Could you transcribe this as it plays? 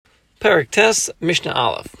Parak Tes, Mishnah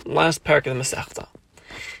Aleph, last parak of the Masechta.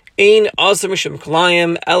 Ein Asur Mishum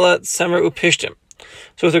Kalayim Ela Tzemer Upishtim.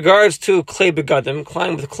 So with regards to klei begadim,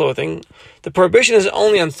 kalayim with clothing, the prohibition is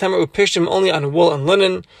only on tzemer upishtim, only on wool and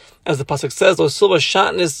linen, as the pasuk says, Lo silva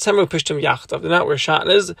shatnez tzemer upishtim yachtav. Do not wear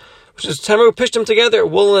shatnez, which is tzemer upishtim together,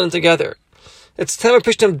 wool and linen together. It's tzemer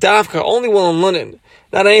upishtim davka, only wool and linen,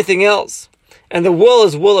 not anything else. And the wool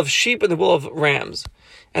is wool of sheep and the wool of rams.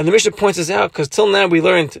 And the Mishnah points this out because till now we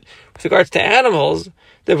learned, with regards to animals,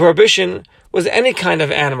 the prohibition was any kind of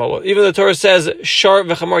animal. Even the Torah says, Shar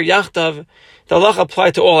v'chamor yachtav, the halacha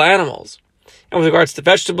applied to all animals. And with regards to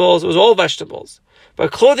vegetables, it was all vegetables.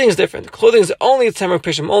 But clothing is different. Clothing is only tzemer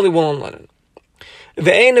pishtim, only wool and linen.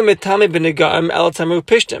 Ve'einu mitame b'negaim el tzemer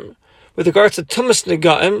pishtim. With regards to tumas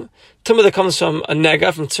negaim, tumah that comes from a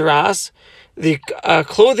nega, from tzaras, the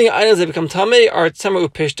clothing items that become tamei are tzemer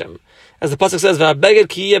upishtim. As the pasuk says, "Va'beged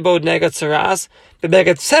ki yebo nega tzaras,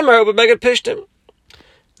 be'beged tzemer, be'beged pishtim."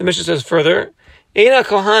 The Mishnah says further, "Eina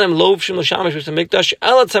kohanim lovshim l'shamish b'Beis Hamikdash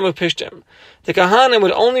ela tzemer pishtim." The kohanim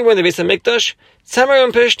would only wear the Beis Hamikdash tzemer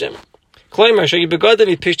and pishtim. Kloimer shayi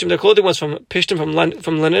begadim pishtim. The clothing was from pishtim, from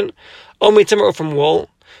linen, or mitzemer, or from wool.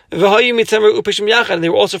 V'hayu mitzemer upishtim yachad, and they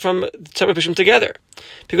were also from tzemer pishtim together,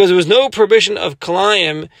 because there was no prohibition of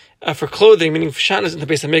kalayim for clothing, meaning shatnez in the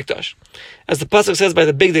Beis Hamikdash. As the pasuk says by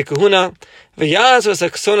the big day kahuna, v'yaz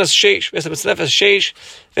v'saksonas sheish, v'sabetzlefas sheish,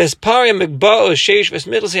 v'esparim migba'os sheish,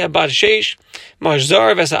 v'smitlas habad sheish,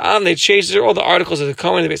 marzar v'sa'am they sheish. These are all the articles of the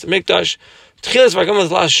Kohen in the Beis Hamikdash. Tchilas v'agam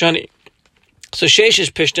with last shani. So sheish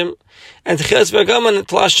is pishtim, and tchilas v'agam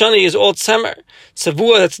and last shani is all tzemer,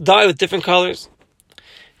 savua that's dyed with different colors.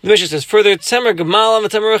 The Mishnah says further, tzemer gemalam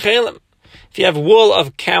v'tzemer rechelim. If you have wool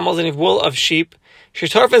of camels and you have wool of sheep,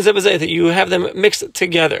 that you have them mixed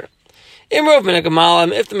together.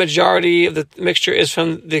 If the majority of the mixture is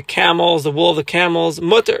from the camels, the wool of the camels,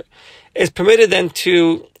 mutter is permitted then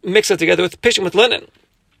to mix it together with pishtim, with linen,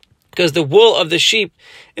 because the wool of the sheep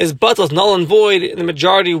is batal, null and void in the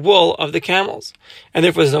majority wool of the camels, and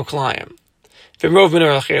therefore there's no kalayim.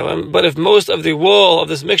 But if most of the wool of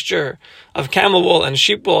this mixture of camel wool and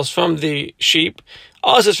sheep wool is from the sheep,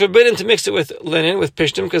 also it's forbidden to mix it with linen, with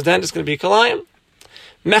pishtim, because then it's going to be kalayim.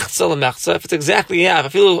 Mechza lemechza, if it's exactly half,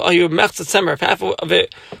 if you mechza tzemer, if half of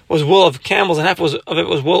it was wool of camels and half of it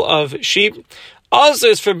was wool of sheep, also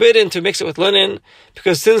it's forbidden to mix it with linen,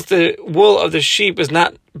 because since the wool of the sheep is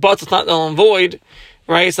not, but it's not null and void,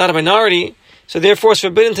 right? It's not a minority, so therefore it's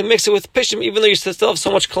forbidden to mix it with pishtim, even though you still have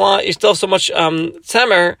so much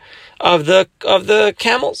tzemer of the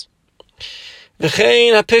camels.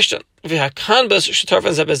 V'chein hapishtim v'hakanbas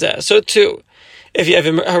shetarfan zebezeh. So too, if you have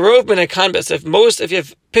harov ben kanbas, if you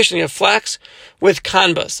have pishtim, you have flax with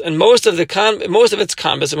kanbas, and most of it's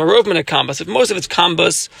kanbas, and harov ben kanbas, if most of it's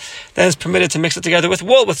kanbas, then it's permitted to mix it together with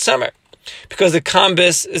wool, with tzemer, because the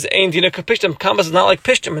kanbas is ein dina kapishtim. Kanbas is not like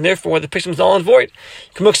pishtim, and therefore the pishtim is null and void.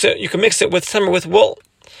 You can mix it with tzemer, with wool.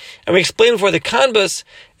 And we explained before, the kanbas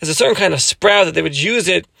is a certain kind of sprout that they would use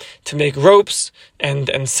it to make ropes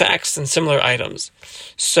and sacks and similar items.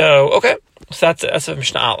 So that's a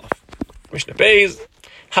Mishnah Aleph. Mishnah Beis,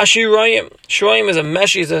 Hashirayim. Shirayim is a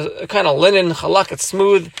mesh, is a kind of linen, halak, it's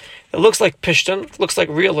smooth. It looks like pishtim, it looks like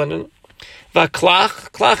real linen.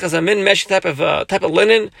 Vaklach, klach is a min mesh type of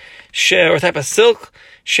linen, or type of silk.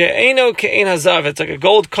 She'eino ke'ein hazav, it's like a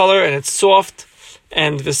gold color and it's soft.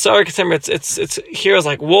 And v'sar ketemmer, it's here is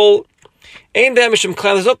like wool. Ein be'em mishum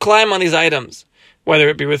kalayim, there's no kalayim on these items, whether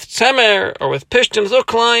it be with tzemer or with pishtim, there's no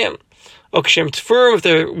kalayim. Or kshem tfurim, if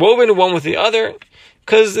they're woven one with the other,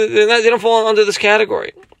 because they don't fall under this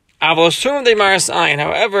category. Avosum they maras ayin.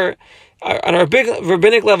 However, on our big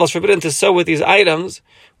rabbinic level, it's forbidden to sew with these items,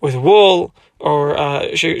 with wool, or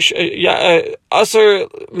asur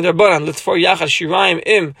midarbanan l'tfor yachad shirayim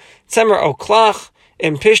im tzemer o klach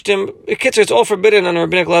im pishtim. It's all forbidden on a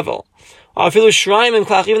rabbinic level. Afilu shirayim and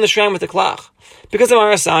klach, even the shirayim with the klach, because of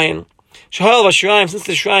maras ayin. Shahal v'shirayim, since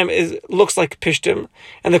the shirayim looks like pishtim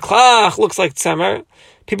and the klach looks like tzemer,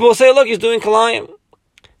 people will say, look, he's doing kalayim.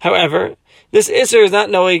 However, this Isser is not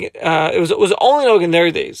knowing, it was only knowing in their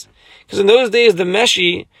days. Because in those days, the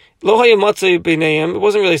meshi, lo hayamatzei b'neim, it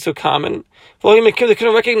wasn't really so common. They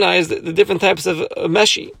couldn't recognize the different types of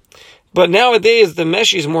meshi. But nowadays, the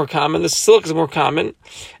meshi is more common, the silk is more common,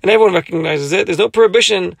 and everyone recognizes it. There's no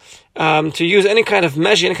prohibition to use any kind of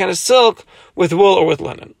meshi, any kind of silk, with wool or with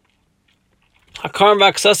linen. Hakarim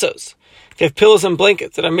v'aksasos. If you have pillows and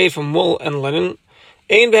blankets that are made from wool and linen,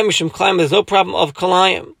 ein behem mishum kalayim, there's no problem of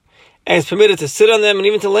kalayim, and it's permitted to sit on them and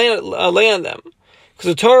even to lay on them, because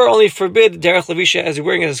the Torah only forbid derech levisha as you're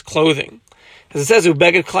wearing it as clothing, as it says,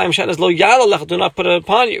 "Ubeged kalayim shatnez lo yala lech," do not put it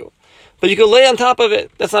upon you. but you can lay on top of it.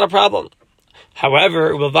 That's not a problem.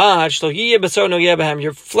 However,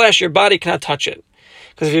 your flesh, your body cannot touch it.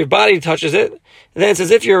 Because if your body touches it, then it's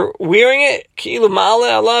as if you're wearing it,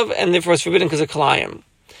 and therefore it's forbidden because of kalayim.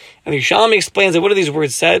 And the Yerushalmi explains that what are these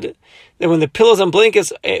words said? That when the pillows and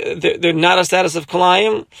blankets, they're not a status of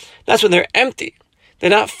kalayim, that's when they're empty. They're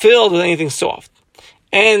not filled with anything soft.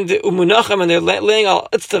 And umunachim, and they're laying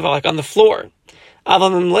like on the floor.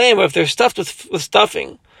 But if they're stuffed with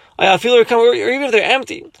stuffing, or even if they're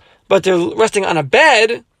empty, but they're resting on a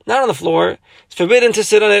bed, not on the floor, it's forbidden to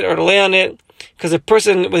sit on it or to lay on it, because the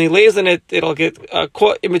person, when he lays on it, it'll get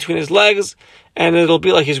caught in between his legs, and it'll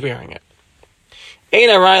be like he's wearing it. Ein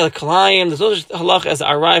arai l'kalayim. There's no such halach as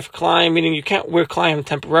arai for kalayim, meaning you can't wear kalayim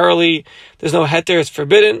temporarily. There's no heter; it's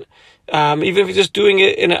forbidden. Even if you're just doing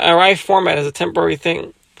it in an arai format as a temporary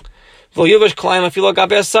thing. V'lo yuvash kalayim afilo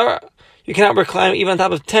gabe asara. You cannot wear kalayim even on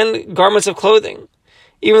top of 10 garments of clothing,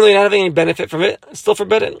 even though you're not having any benefit from it. It's still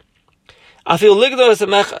forbidden. Afil ligdo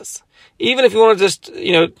esamechas. Even if you want to just,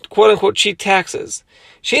 quote unquote, cheat taxes.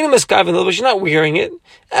 Sheina miskavin, but you're not wearing it.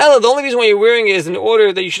 The only reason why you're wearing it is in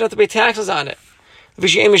order that you shouldn't have to pay taxes on it.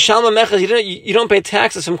 You don't pay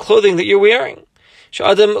taxes from clothing that you're wearing.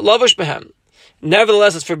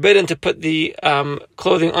 Nevertheless, it's forbidden to put the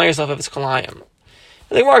clothing on yourself if it's kalayim.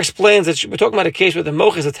 The Gemara explains that we're talking about a case where the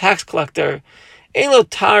moch is a tax collector. He's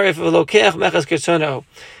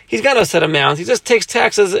got no set amount. He just takes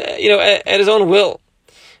taxes, at his own will.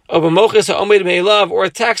 Or a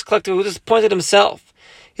tax collector who just appointed himself.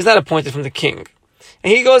 He's not appointed from the king.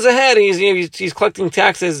 And he goes ahead and he's collecting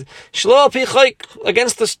taxes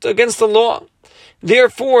against the law.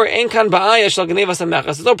 Therefore,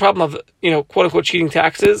 there's no problem of, quote unquote, cheating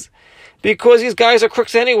taxes, because these guys are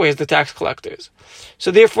crooks anyways, the tax collectors.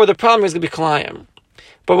 So therefore, the problem is going to be kalayim.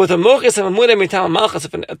 But with a mochis and a malchus,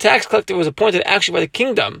 if a tax collector was appointed actually by the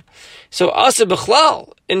kingdom, so asa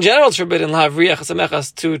b'chlal, in general, it's forbidden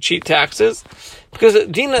to cheat taxes, because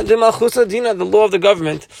dina de malchusa, dina, the law of the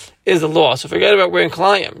government, is the law. So forget about wearing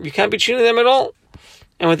kalayim. You can't be cheating them at all.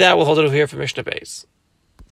 And with that, we'll hold it over here for Mishnah Beis.